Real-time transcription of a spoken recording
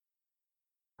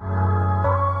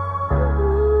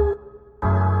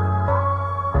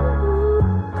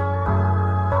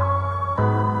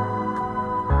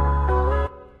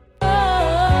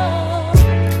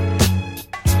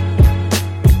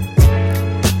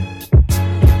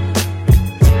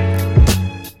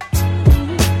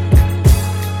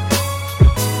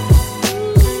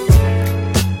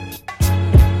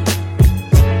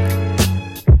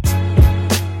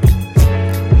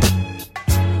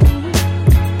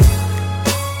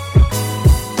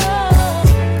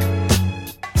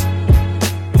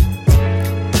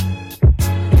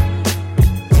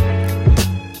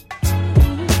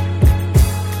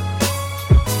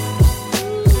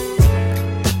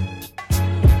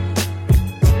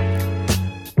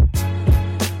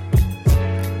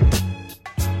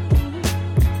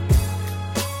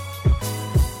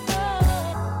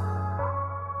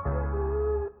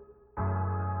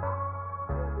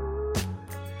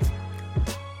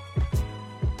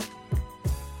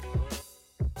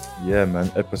Yeah,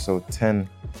 man. Episode 10.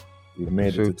 We've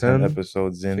made it to Episode 10 10,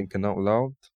 episodes in. Thinking Out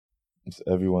Loud. It's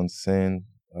everyone's saying,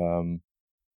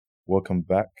 welcome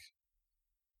back.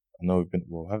 I know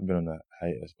haven't been on a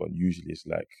hiatus, but usually it's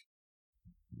like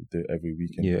we do it every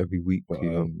weekend. Yeah, every week. But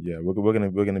yeah.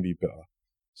 we're gonna be better.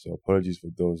 So apologies for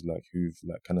those like who've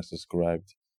like kind of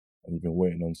subscribed and you've been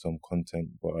waiting on some content.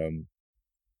 But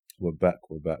we're back,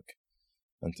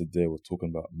 and today we're talking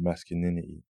about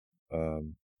masculinity,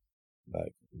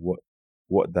 like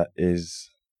what that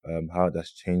is, how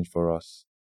that's changed for us,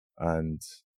 and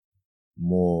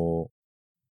more.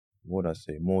 What would I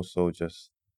say? More so,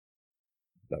 just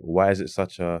like why is it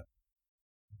such a?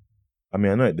 I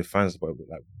mean, I know it defines, but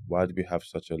like, why do we have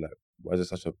such a like? Why is it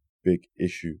such a big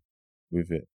issue with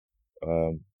it?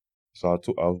 So I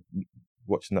was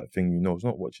watching that thing. I was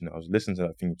not watching it. I was listening to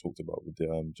that thing you talked about with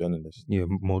the journalist. Yeah,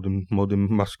 modern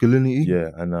masculinity. Yeah,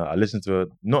 and I listened to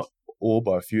not all,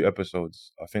 but a few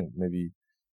episodes. I think maybe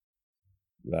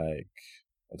like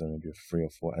I don't know, maybe 3 or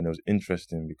 4, and it was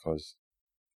interesting because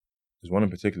there's one in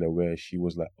particular where she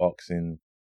was like asking,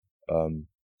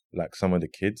 like some of the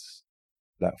kids,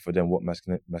 like for them what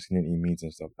masculinity means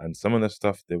and stuff, and some of the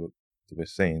stuff they were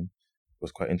saying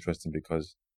was quite interesting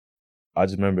because I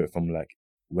just remember it from like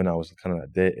when I was kind of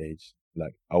like their age.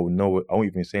 Like I would know I won't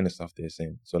even be saying the stuff they're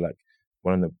saying. So like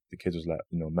one of the kids was like,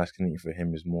 masculinity for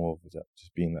him is more of like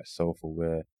just being like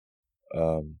self-aware,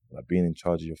 like being in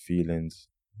charge of your feelings.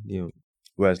 Yeah.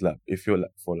 Whereas like if you're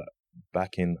like for like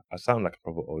back in, I sound like a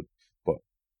proper old, but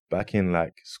back in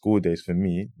like school days for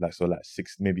me, like so like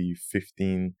maybe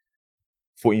 14,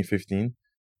 15,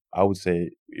 I would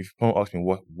say if someone asks me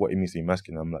what it means to be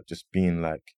masculine, I'm like just being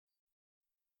like,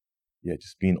 yeah,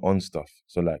 just being on stuff.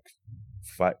 So like,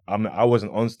 I mean, I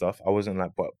wasn't on stuff. I wasn't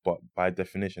like, but by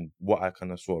definition, what I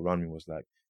kind of saw around me was like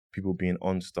people being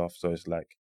on stuff. So it's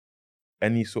like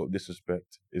any sort of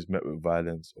disrespect is met with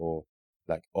violence, or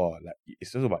like, like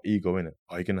it's just about ego, innit?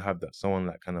 Are you gonna have that someone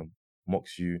like kind of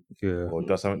mocks you Yeah. or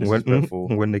does something disrespectful?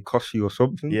 When they cuss you or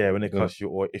something. Yeah, when they cuss you,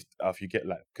 or if you get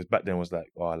like, because back then it was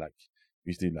like, like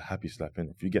we used to do like happy slapping.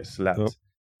 If you get slapped, Yep.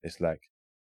 it's like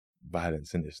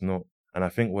violence, and it's not. And I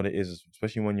think what it is,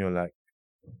 especially when you're like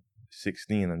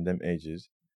 16 and them ages,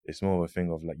 it's more of a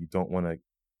thing of like you don't want to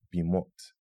be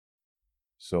mocked.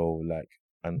 So like,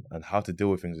 and how to deal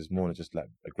with things is more than just like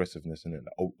aggressiveness, in it,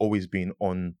 like always being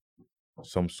on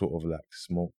some sort of like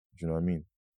smoke. Do you know what I mean?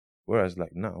 Whereas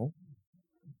like now,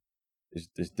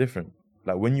 it's different.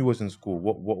 Like when you was in school,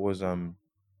 what was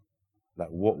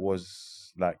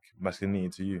like masculinity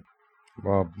to you?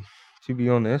 Well, to be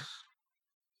honest,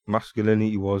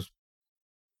 masculinity was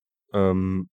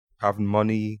having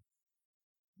money,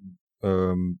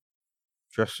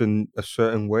 dressing a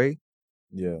certain way,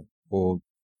 Yeah, or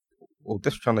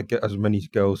just trying to get as many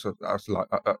girls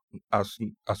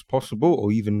as possible,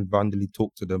 or even randomly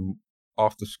talk to them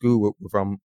after school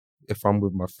if I'm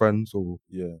with my friends, or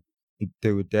yeah,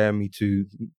 they would dare me to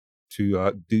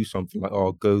do something like,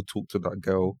 oh, go talk to that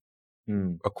girl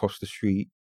across the street,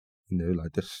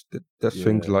 like there's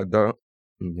things yeah. like that,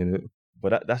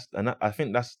 But I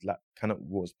think that's like kind of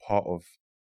what was part of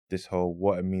this whole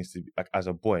what it means to be like as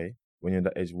a boy when you're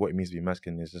that age. What it means to be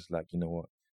masculine is just like, you know what,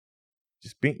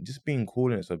 just being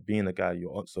cool in it. So being a guy,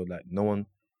 you're on. So like no one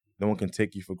can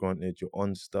take you for granted. You're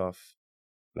on stuff.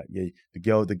 Like yeah,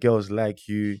 the girls like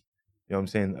you. You know what I'm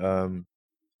saying?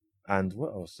 And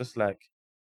what else? Just like,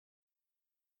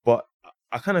 but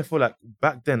I kind of feel like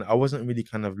back then I wasn't really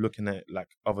kind of looking at like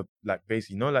other like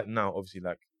basically, like now obviously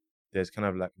like there's kind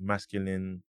of like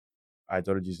masculine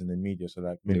ideologies in the media. So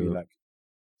like maybe yeah, like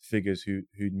figures who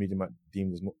media might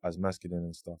deem as masculine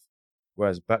and stuff.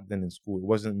 Whereas back then in school, it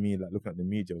wasn't me like looking at the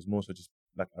media. It was more so just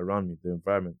like around me, the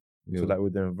environment. So yeah, like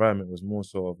with the environment, it was more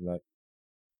sort of like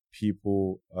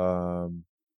people,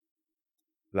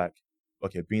 like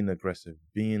okay, being aggressive,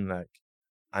 being like,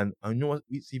 and I know what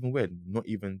it's even weird, not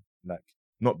even like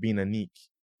not being unique.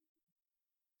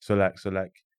 So like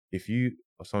if you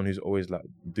are someone who's always like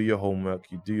do your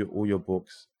homework, you do all your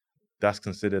books, that's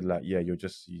considered like yeah, you're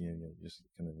just you're just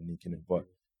kind of unique in it. But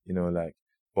like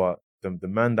but the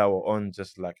man that were on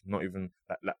just like not even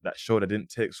like that show that didn't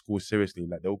take school seriously,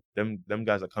 like them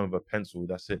guys that come with a pencil,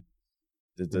 that's it.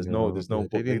 There's no yeah, they book.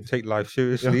 didn't take life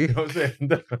You know seriously. what I'm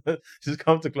saying? Just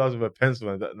come to class with a pencil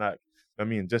and that, like I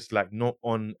mean, just like not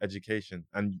on education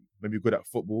and maybe good at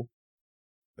football.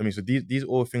 I mean, so these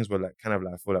all things were like kind of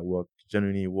like I feel like were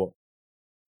genuinely what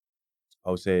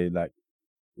I would say like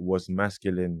was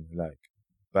masculine like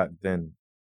back then.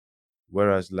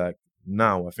 Whereas like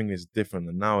now I think it's different.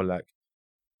 And now like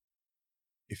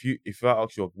if I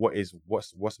ask you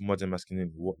what's modern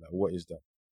masculinity, what is that?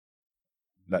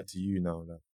 Like to you now,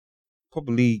 like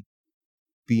probably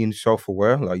being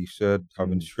self-aware, like you said,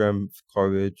 having Mm. strength,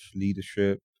 courage,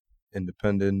 leadership,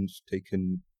 independence,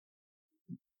 taking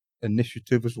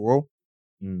initiative as well,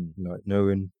 Mm. like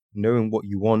knowing what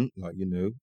you want, like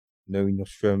knowing your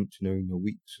strengths, knowing your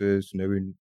weaknesses,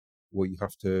 knowing what you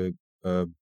have to uh,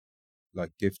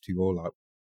 like give to your like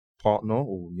partner,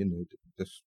 or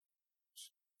just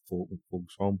for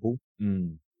example.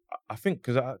 Mm. I think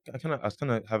because I was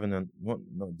kind of having a not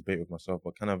a debate with myself,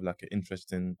 but kind of like an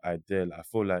interesting idea. Like, I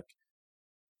feel like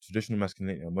traditional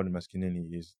masculinity and modern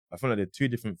masculinity is. I feel like they're two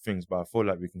different things, but I feel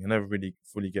like we can never really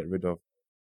fully get rid of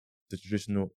the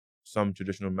some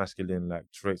traditional masculine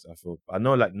like traits. I feel. I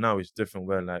know like now it's different,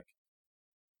 where like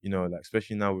like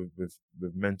especially now with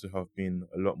mental health being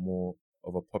a lot more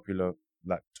of a popular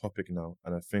like topic now,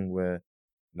 and a thing where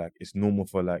like it's normal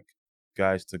for like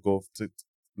guys to go to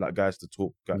like guys to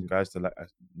talk, guys to like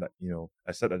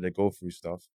accept that they go through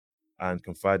stuff and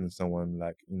confide in someone,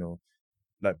 like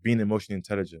being emotionally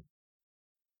intelligent.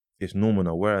 It's normal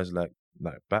now, whereas like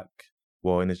back,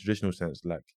 well, in a traditional sense,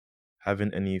 like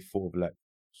having any sort of like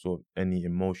sort of any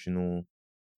emotional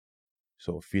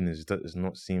sort of feelings that is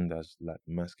not seen as like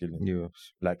masculine. Yeah,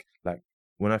 Like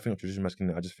when I think of traditional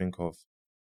masculinity, I just think of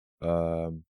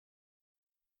um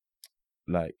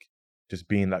like just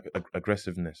being like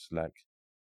aggressiveness, like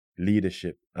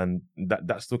leadership, and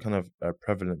that's still kind of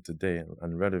prevalent today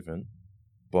and relevant,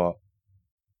 but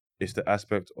it's the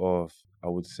aspect of, I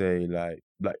would say, like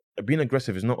being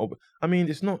aggressive is not. I mean,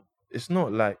 it's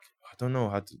not like, I don't know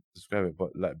how to describe it,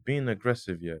 but like being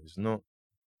aggressive, yeah, is not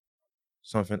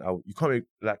something you can't really,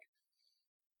 like,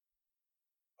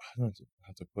 I don't know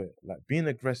how to put it. Like being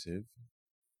aggressive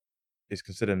is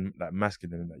considered like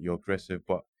masculine, that you're aggressive,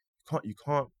 but you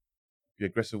can't be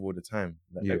aggressive all the time.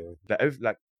 yeah,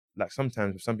 Like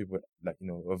sometimes with some people, like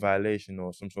a violation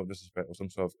or some sort of disrespect or some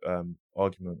sort of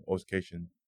argument or altercation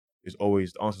is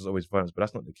always the answer is always violence, but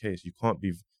that's not the case. You can't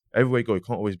be everywhere you go. You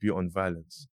can't always be on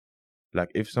violence.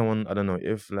 Like if someone, I don't know,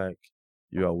 if like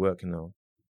you're at work now,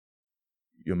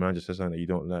 your manager says something that you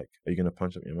don't like, are you gonna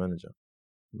punch up your manager?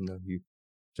 no, you,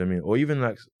 Do you know what I mean? Or even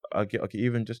like, okay,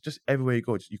 even just everywhere you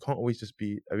go, you can't always just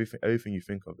be everything you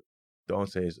think of. The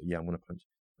answer is, yeah, I'm gonna punch.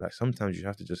 Like sometimes you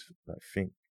have to just like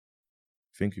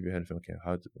think of your head and think, okay,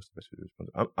 what's the best way to respond?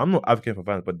 I'm not advocating for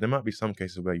violence, but there might be some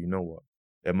cases where, you know what,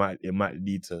 it might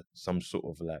lead to some sort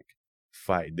of like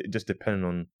fight, just depending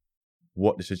on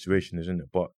what the situation is, in it.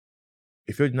 But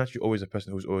if you're naturally always a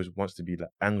person who's always wants to be like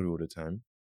angry all the time,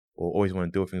 or always want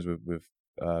to deal with things with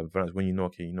violence, when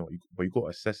okay, but you got to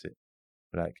assess it.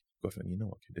 Like, go think,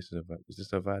 okay, is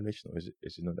this a violation, or is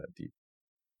it not that deep?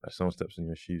 Like someone steps in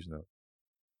your shoes now.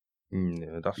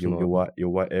 yeah, that's Your not.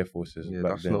 white Air Forces Yeah,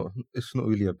 back that's then. not. It's not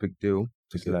really a big deal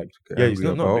It's like, to get yeah, it's angry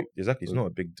not a about. big, exactly. It's But not a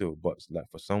big deal, but it's like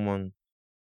for someone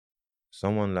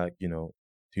like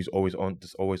who's always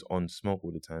on smoke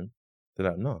all the time, they're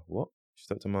like, no, what?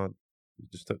 You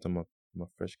just stepped on my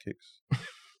fresh kicks.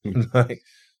 Like,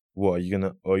 what are you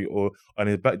gonna,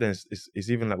 and back then it's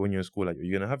even like when you're in school, like, are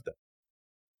you gonna have that?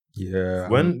 yeah,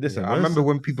 When yeah, listen, I remember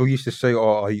when people used to say,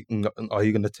 "Oh, are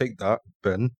you gonna take that,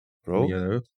 Ben?" bro, You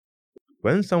know,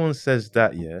 when someone says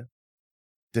that, yeah,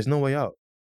 there's no way out,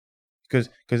 because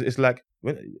it's like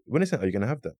when they say, are you gonna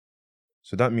have that?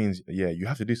 So that means, yeah, you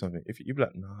have to do something. If you be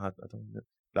like, nah, I don't know.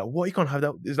 Like, what, you can't have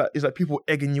that? It's like people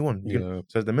egging you on. yeah,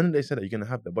 So the minute they said that, you're gonna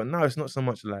have that. But now it's not so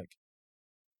much like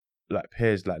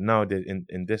peers. Like nowadays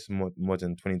in this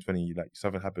modern 2020, like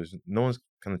something happens, no one's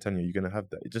kind of telling you you're gonna have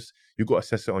that. It just, you got to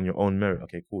assess it on your own merit.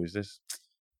 Okay, cool. Is this,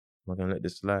 am I gonna let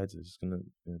this slide? Is this gonna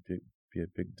be a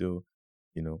big deal?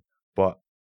 You know. But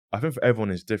I think for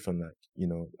everyone it's different. Like,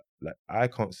 like I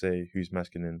can't say who's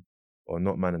masculine or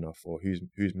not man enough, or who's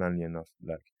manly enough.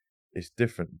 Like, it's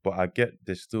different. But I get,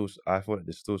 I feel like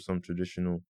there's still some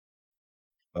traditional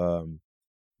um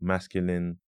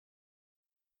masculine,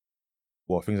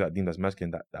 well, things that are deemed as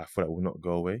masculine that I feel like will not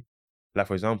go away. Like,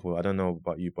 for example, I don't know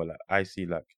about you, but like I see,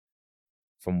 like,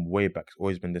 from way back, it's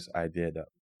always been this idea that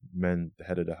men the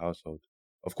head of the household.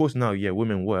 Of course now, yeah,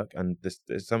 women work, and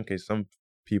there's some cases, some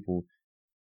people,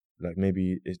 like,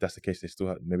 maybe if that's the case, they still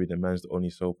have, maybe the man's the only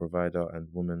sole provider and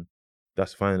woman,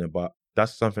 that's fine. But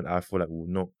that's something I feel like will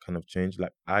not kind of change.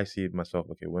 Like, I see myself,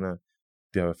 okay, when I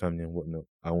do have a family and whatnot,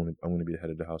 I want to be the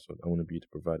head of the household. I want to be the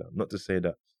provider. Not to say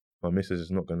that my missus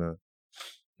is not gonna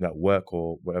like work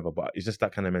or whatever, but it's just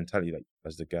that kind of mentality. Like,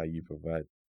 as the guy, you provide,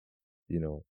 you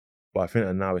know. But I think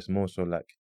that now it's more so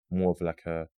like, more of like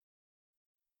I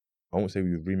won't say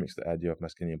we've remixed the idea of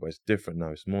masculinity, but it's different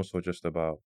now. It's more so just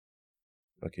about,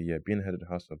 okay, yeah, being the head of the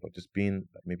household, but just being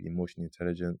like maybe emotionally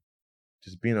intelligent,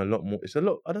 just being a lot more. It's a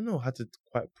lot. I don't know how to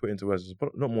quite put it into words. It's a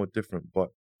lot more different,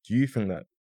 but do you think that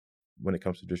when it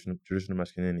comes to traditional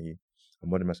masculinity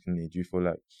and modern masculinity, do you feel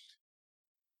like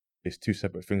it's two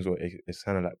separate things, or it's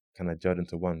kind of like gelled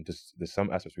into one? There's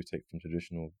some aspects we take from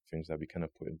traditional things that we kind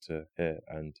of put into here,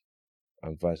 and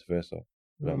vice versa.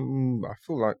 Like, I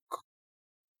feel like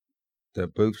they're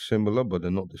both similar, but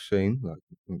they're not the same.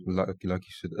 Like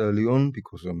you said early on,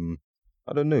 because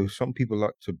I don't know. Some people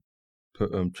like to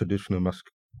put traditional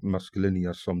masculinity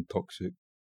as some toxic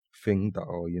thing that,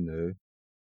 oh,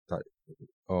 that,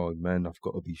 oh, men have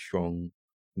got to be strong,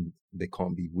 they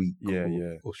can't be weak, yeah, or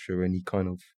yeah, show any kind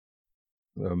of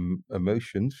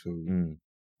emotions. So mm,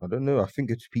 I don't know. I think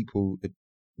it's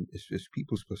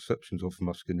people's perceptions of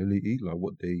masculinity, like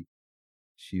what they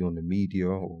see on the media,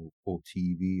 or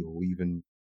TV, or even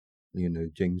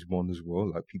James Bond as well.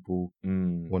 Like, people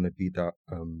mm, want to be that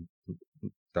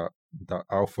that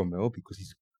alpha male because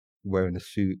he's wearing a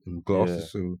suit and yeah,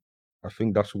 glasses. So I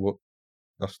think that's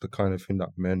the kind of thing that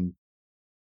men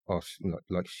are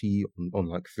like see on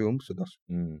like film. So that's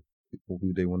mm.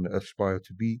 who they want to aspire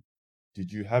to be.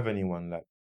 Did you have anyone like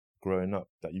growing up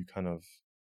that you kind of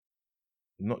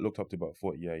not looked up to, but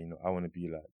thought, yeah, I want to be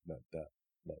like that,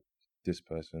 like this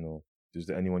person? Or is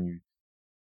there anyone you,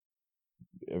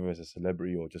 ever as a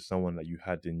celebrity or just someone that you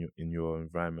had in your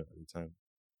environment at the time?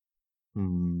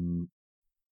 Hmm.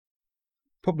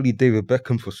 Probably David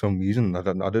Beckham for some reason. I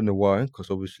don't know why, because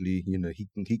obviously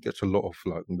he gets a lot of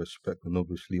like respect, and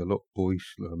obviously a lot of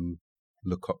boys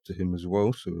look up to him as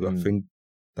well. So I Mm, think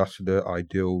that's the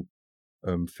ideal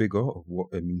figure of what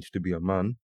it means to be a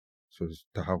man. So it's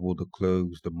to have all the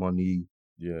clothes, the money,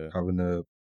 yeah. having a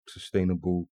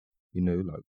sustainable,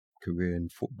 like career in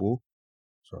football.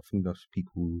 So I think that's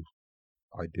people's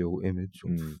ideal image of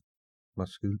Mm.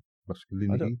 mascul- I don't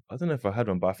masculinity. I don't know if I had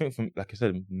one, but I think, from like I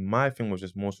said, my thing was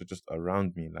just more so just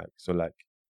around me. Like, so like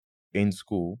in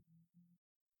school,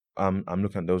 I'm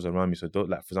looking at those around me. So don't,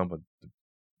 like, for example,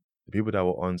 the people that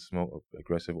were on smoke or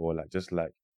aggressive, or like just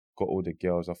like got all the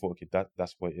girls. I thought, okay,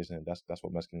 that's what it is, and that's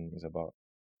what masculinity is about,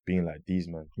 being like these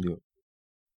men. Yeah,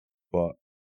 But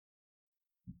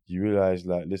you realize,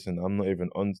 like, listen, I'm not even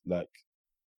on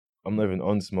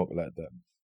smoke like that.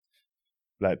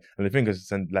 Like, and the thing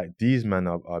is, like, these men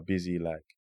are busy, like,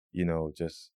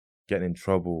 just getting in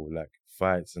trouble, like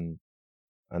fights, and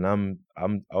I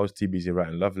was too busy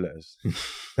writing love letters.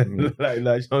 yeah. like, you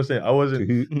know what I'm saying? I wasn't,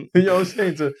 To you know what I'm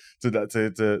saying, to that,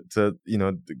 to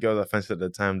the girls I fancied at the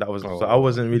time. That was, so I oh,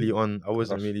 wasn't really on, that's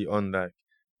like,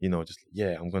 just,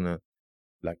 yeah, I'm gonna,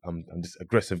 like, I'm this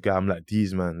aggressive guy. I'm like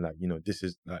these man, like, this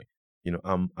is like,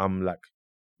 I'm like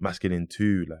masculine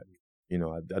too, like,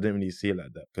 I didn't really see it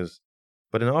like that,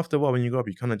 but then after a while, when you grow up,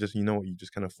 you kind of just, you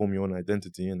just kind of form your own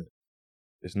identity in it.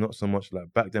 It's not so much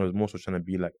like, back then it was more so trying to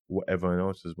be like what everyone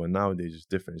else is, but nowadays it's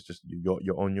different. It's just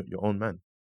your own man.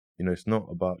 It's not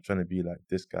about trying to be like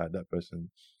this guy, that person.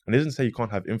 And it doesn't say you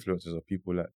can't have influences or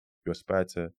people that you aspire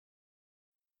to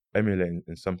emulate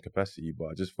in some capacity, but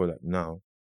I just feel like now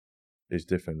it's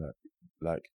different.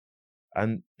 Like,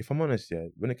 and if I'm honest, yeah,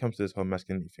 when it comes to this whole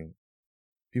masculinity thing,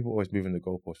 people always moving the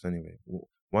goalposts anyway.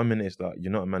 One minute it's like,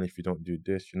 you're not a man if you don't do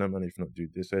this, you're not a man if you don't do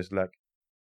this. So it's like,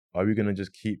 are we gonna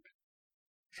just keep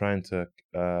trying to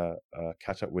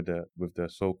catch up with the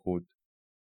so-called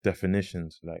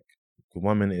definitions? Like, 'cause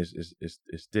one minute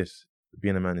is this,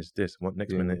 being a man is this, one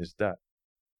next yeah, minute is that.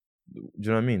 Do you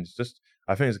know what I mean? It's just,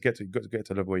 I think it's got to get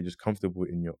to a level where you're just comfortable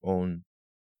in your own,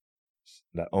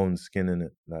 like, own skin in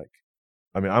it. Like,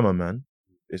 I mean, I'm a man.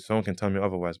 If someone can tell me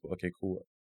otherwise, but okay, cool,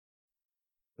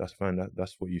 that's fine.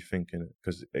 That's what you think in it,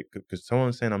 because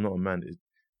someone saying I'm not a man,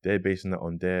 they're basing that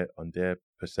on their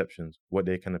perceptions, what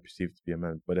they kind of perceive to be a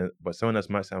man. But someone else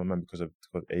might say I'm a man because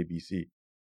A, B, C. Do you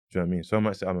know what I mean? Someone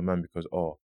might say I'm a man because,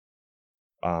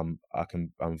 I'm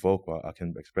vocal, I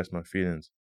can express my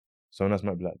feelings. Someone else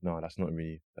might be like, no, that's not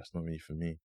really for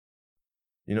me.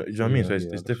 Do you know what I mean? yeah, So it's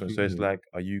yeah. it's That's different. true. So it's Yeah, like,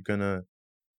 are you gonna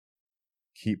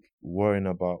keep worrying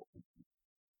about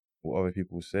what other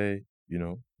people say?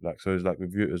 Like, so it's like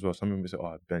with you as well. Some people say,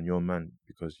 "Oh, Ben, you're a man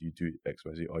because you do X,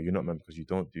 Y, Z," or "You're not man because you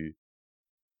don't do."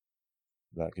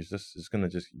 Like, it's gonna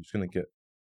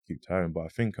keep tiring. But I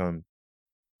think one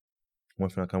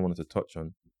thing I kind of wanted to touch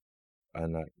on,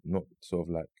 and like not sort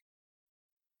of like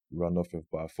run off with,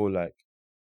 but I feel like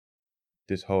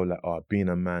this whole, like, being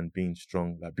a man, being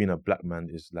strong, like being a black man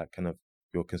is like kind of,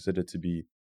 you're considered to be.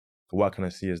 What can I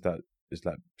see is that it's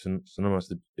like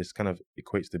synonymous. It's kind of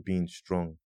equates to being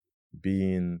strong,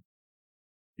 being,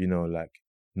 like,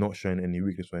 not showing any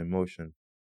weakness or emotion.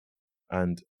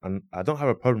 And I don't have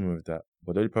a problem with that.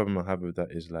 But the only problem I have with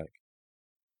that is, like,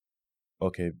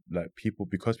 okay, like,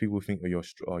 because people think, oh, you're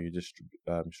just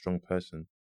strong person,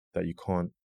 that you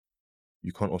can't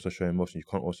you can't also show emotion. You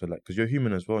can't also like, because you're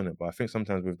human as well, innit? But I think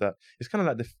sometimes with that, it's kind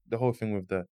of like the whole thing with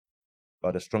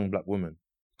the strong black woman.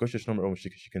 Because she's a strong black woman,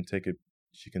 she can take it,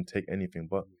 she can take anything.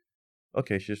 But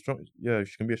okay, she's strong. Yeah,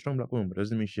 she can be a strong black woman, but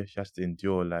doesn't mean she has to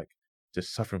endure like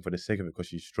just suffering for the sake of it because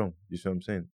she's strong. You see what I'm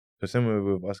saying? So same way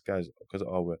with us guys, because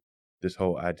we're this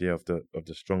whole idea of the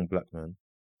strong black man,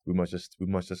 we must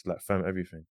just like firm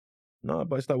everything. No,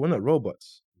 but it's like we're not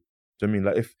robots. Do you know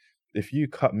what I mean? Like if you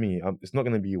cut me, it's not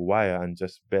gonna be wire and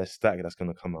just bare static that's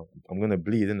gonna come out. I'm gonna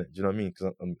bleed, innit? Do you know what I mean?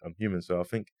 Because I'm human. So I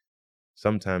think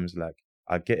sometimes like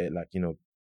I get it. Like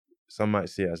some might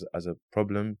see it as a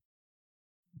problem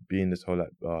being this whole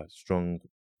like strong,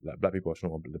 like black people are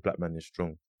strong, but the black man is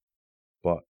strong.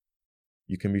 But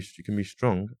you can be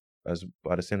strong as,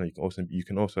 but at the same time you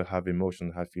can also have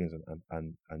emotions, have feelings,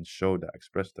 and show that,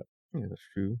 express that. Yeah, that's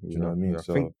true. Do you know what I mean? Yeah, I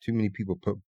So think too many people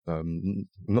put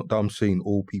not that I'm saying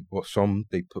all people, but some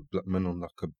they put black men on like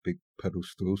a big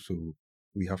pedestal, so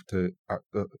we have to act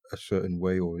a certain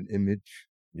way or an image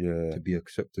yeah, to be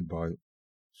accepted by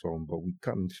someone, but we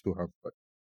can still have like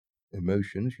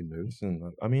emotions, listen,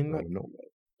 like, I mean, we're not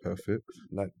perfect.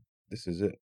 like this is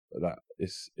it. Like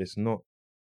it's not.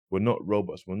 We're not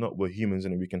robots. We're humans,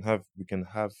 and we can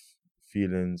have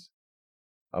feelings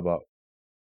about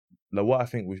like what I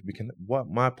think we can. What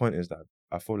my point is that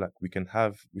I feel like we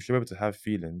should be able to have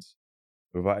feelings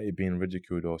without it being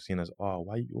ridiculed or seen as, oh,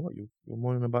 why you're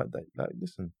moaning about that? Like,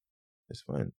 listen, it's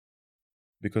fine.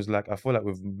 Because like I feel like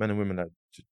with men and women, like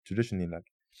traditionally, like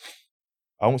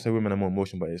I won't say women are more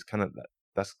emotional, but it's kind of like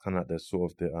that's kind of like the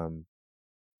sort of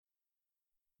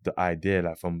the idea,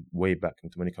 like from way back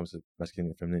into when it comes to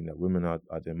masculinity and femininity, that women are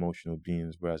the emotional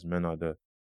beings, whereas men are the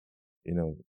you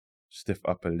know stiff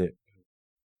upper lip,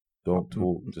 don't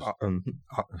talk, just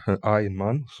Iron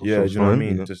Man, yeah, so do you know what I fine.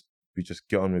 mean? Yeah. We just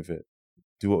get on with it,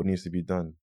 do what needs to be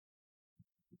done,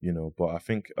 But I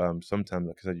think sometimes,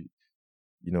 like I said,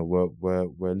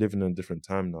 we're living in a different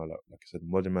time now. Like I said,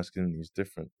 modern masculinity is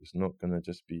different. It's not gonna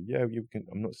just be you can.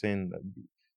 I'm not saying that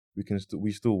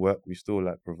we still work, we still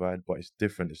like provide, but it's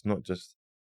different. It's not just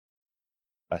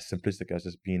as simplistic as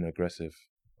just being aggressive.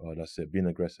 Oh, that's it. Being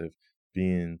aggressive,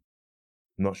 being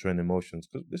not showing emotions.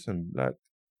 Because listen, like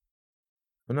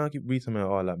when I keep reading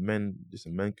something, like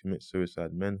men commit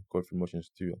suicide, men go through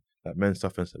emotions too. Like men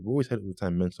suffer. We always say it all the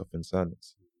time. Men suffer in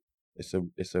silence.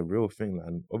 It's a real thing, like,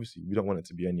 and obviously we don't want it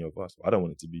to be any of us. I don't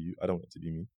want it to be you. I don't want it to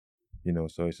be me.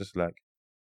 So it's just like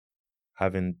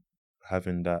having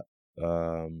that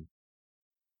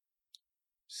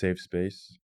safe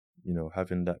space.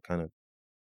 Having that kind of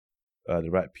the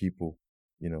right people.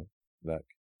 You know, like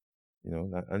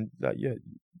like, and like yeah,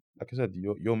 like I said,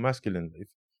 you're masculine. If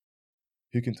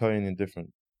who can tell you anything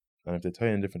different, and if they tell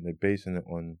you anything different, they're basing it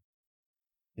on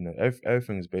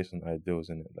everything is based on ideals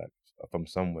in it, like from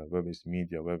somewhere, whether it's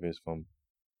media, whether it's from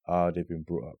how they've been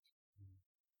brought up.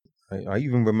 I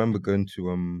even remember going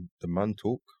to the Man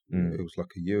Talk. Mm, It was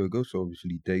like a year ago, so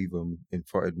obviously Dave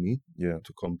invited me yeah.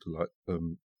 to come to like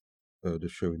the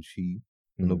show and see.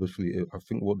 And Mm, obviously, I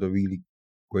think what the really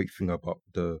great thing about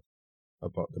the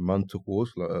Man Talk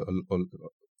was like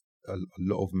a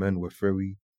lot of men were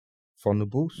very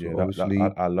vulnerable. So yeah. That obviously,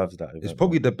 I loved that it's event,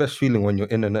 probably man. the best feeling when you're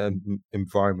in an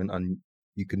environment and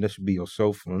you can just be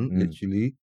yourself and Mm,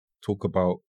 literally talk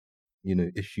about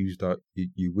issues that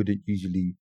you wouldn't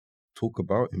usually talk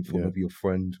about in front yeah. of your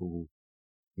friends or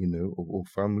or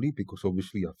family, because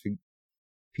obviously I think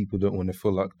people don't want to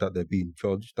feel like that they're being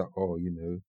judged, that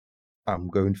I'm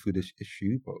going through this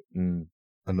issue, but Mm,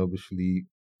 and obviously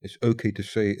it's okay to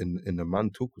say it in the Man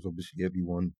Talk, because obviously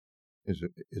everyone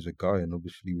is a guy, and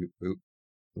obviously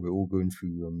we're all going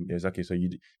through yeah. Exactly. So you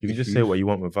can just say what issues. you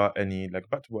want without any, like,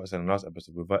 back to what I said in the last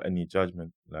episode, without any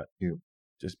judgment. Like, Yeah.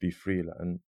 just be free. Like,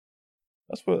 and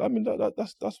that's what I mean.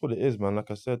 That's what it is, man.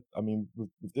 Like I said, I mean,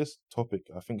 with this topic,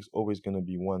 I think it's always gonna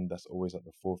be one that's always at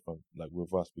the forefront, like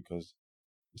with us, because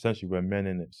essentially we're men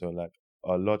in it. So like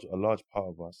a large part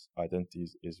of us identity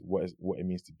is what it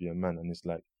means to be a man, and it's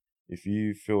like if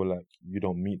you feel like you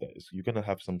don't meet that, you're gonna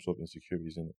have some sort of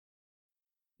insecurities in it,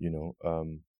 you know.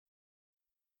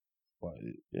 But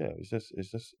yeah,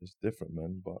 it's different,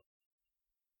 man. But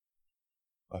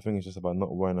I think it's just about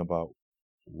not worrying about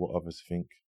what others think.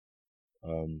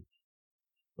 Um,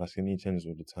 Masculinity changes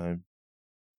all the time,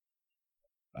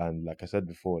 and like I said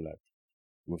before, like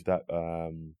with that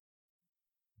I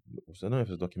don't know if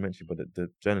it's a documentary, but the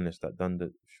journalist that done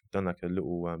like a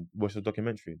little what's the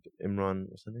documentary? Imran,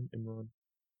 what's her name? Imran.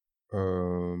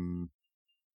 Um.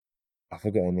 I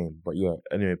forget her name, but yeah.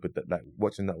 Anyway, but like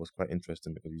watching that was quite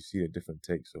interesting because you see the different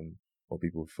takes on what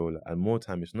people feel like, and more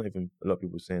time it's not even a lot of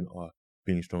people saying, "Oh,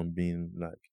 being strong, being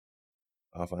like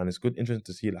And it's good, interesting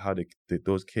to see like, how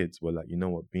those kids were like, you know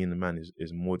what, being a man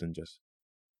is more than just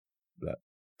like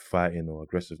fighting or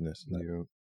aggressiveness. Like, Yeah,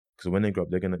 because when they grow up,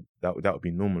 they're gonna that would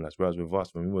be normalized. Whereas with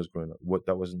us, when we was growing up,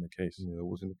 that wasn't the case. yeah, it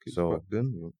wasn't the case So back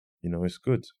then. you know, it's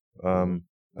good. Yeah.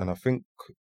 And I think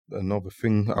another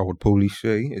thing I would probably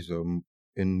say is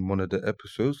in one of the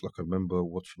episodes, like I remember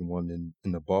watching one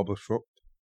in a barber shop.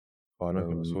 Oh, I don't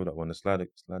think I saw that one. The slider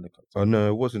cut. Oh no,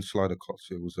 it wasn't Slider Cuts.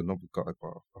 It was another guy, but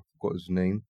I forgot his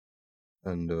name.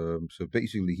 And so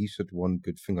basically, he said one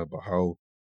good thing about how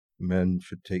men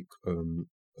should take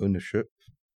ownership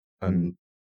and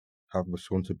have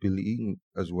responsibility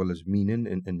as well as meaning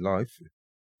in life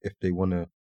if they want to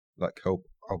like help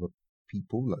other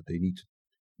people. Like they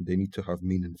need to have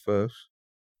meaning first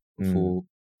before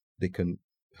they can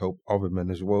help other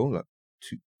men as well. Like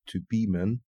to be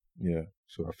men. Yeah.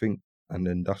 So I think, and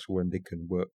then that's when they can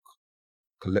work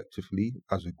collectively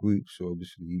as a group. So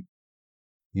obviously,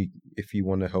 if you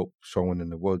want to help someone in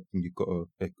the world, it's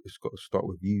got to start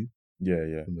with you. Yeah,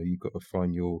 yeah. You know, you got to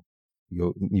find your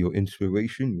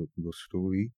inspiration, your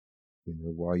story. You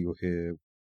know, why you're here.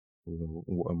 You know,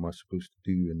 what am I supposed to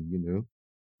do, and you know,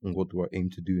 and what do I aim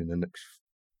to do in the next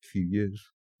few years?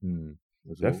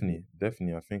 As well.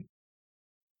 Definitely. I think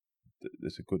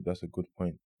that's a good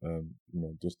point. You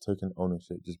know, just taking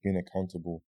ownership, just being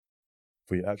accountable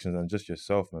for your actions and just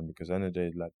yourself, man. Because at the end of the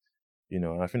day, like, you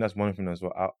know, and I think that's one thing as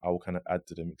well. I will kind of add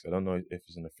to the mix. I don't know if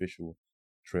it's an official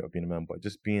trait of being a man, but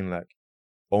just being like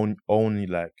only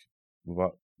like,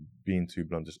 without being too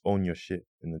blunt, just own your shit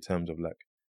in the terms of like,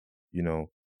 you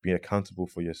know, be accountable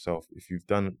for yourself. If you've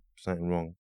done something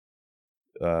wrong,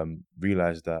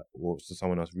 realize that, or so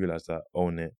someone else realize that,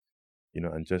 own it, you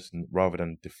know, and just rather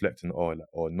than deflecting or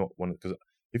not one. Because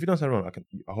if you've done something wrong,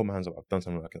 I hold my hands up. I've done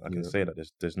something wrong. I can say that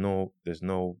there's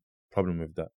no problem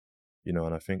with that, you know.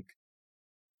 And I think,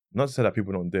 not to say that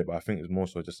people don't do it, but I think it's more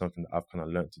so just something that I've kind of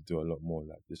learned to do a lot more.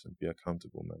 Like, listen, be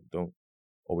accountable, man. Don't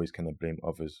always kind of blame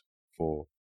others for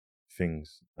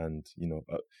things, and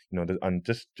and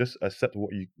just accept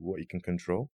what you can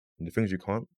control, and the things you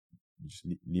can't, just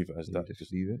leave it as that.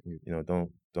 Just leave it. You know,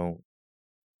 don't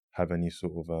have any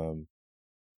sort of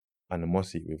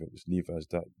animosity with it. Just leave it as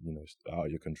that. You know, it's out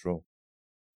of your control.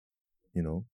 You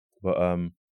know, but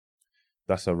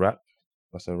that's a wrap.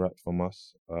 That's a wrap from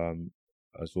us.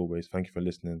 As always, thank you for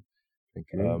listening. Thank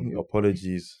you.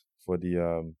 Apologies for the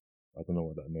I don't know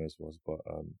what that noise was, but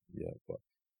yeah, but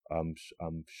I'm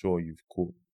sure you've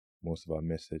caught most of our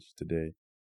message today,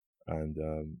 and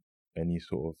any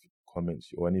sort of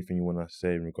comments or anything you want to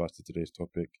say in regards to today's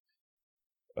topic,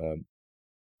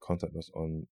 contact us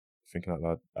on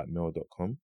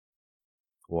thinkingoutloud@mail.com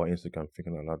or Instagram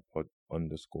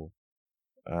thinkingoutloudpod_.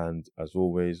 And as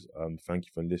always, thank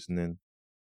you for listening.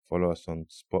 Follow us on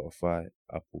Spotify,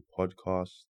 Apple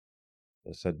Podcasts. As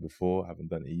I said before, I haven't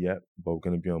done it yet, but we're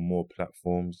going to be on more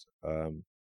platforms, you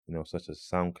know, such as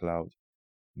SoundCloud,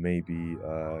 maybe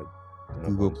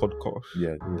Google Podcasts.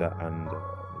 Yeah, that, and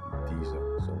maybe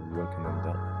Deezer. So we're working on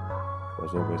that. But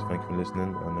as always, thank you for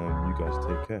listening, and you guys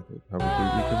take care. Have a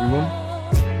great week,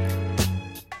 everyone.